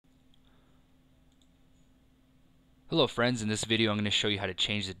Hello friends, in this video I'm going to show you how to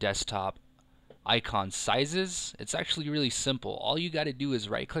change the desktop icon sizes. It's actually really simple. All you got to do is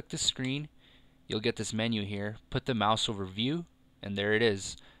right click the screen. You'll get this menu here. Put the mouse over view and there it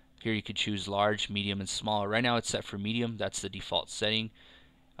is. Here you could choose large, medium, and small. Right now it's set for medium. That's the default setting.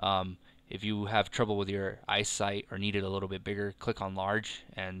 If you have trouble with your eyesight or need it a little bit bigger, click on large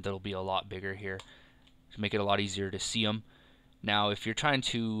and it'll be a lot bigger here to make it a lot easier to see them. Now if you're trying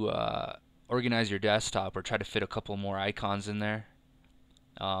to organize your desktop or try to fit a couple more icons in there,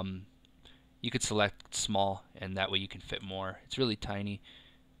 you could select small and that way you can fit more. It's really tiny.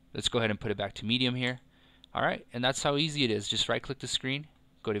 Let's go ahead and put it back to medium here. Alright, and that's how easy it is. Just right click the screen,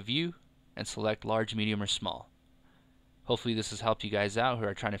 go to view, and select large, medium, or small. Hopefully this has helped you guys out who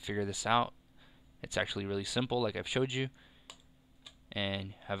are trying to figure this out. It's actually really simple like I've showed you,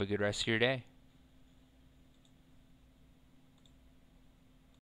 and have a good rest of your day.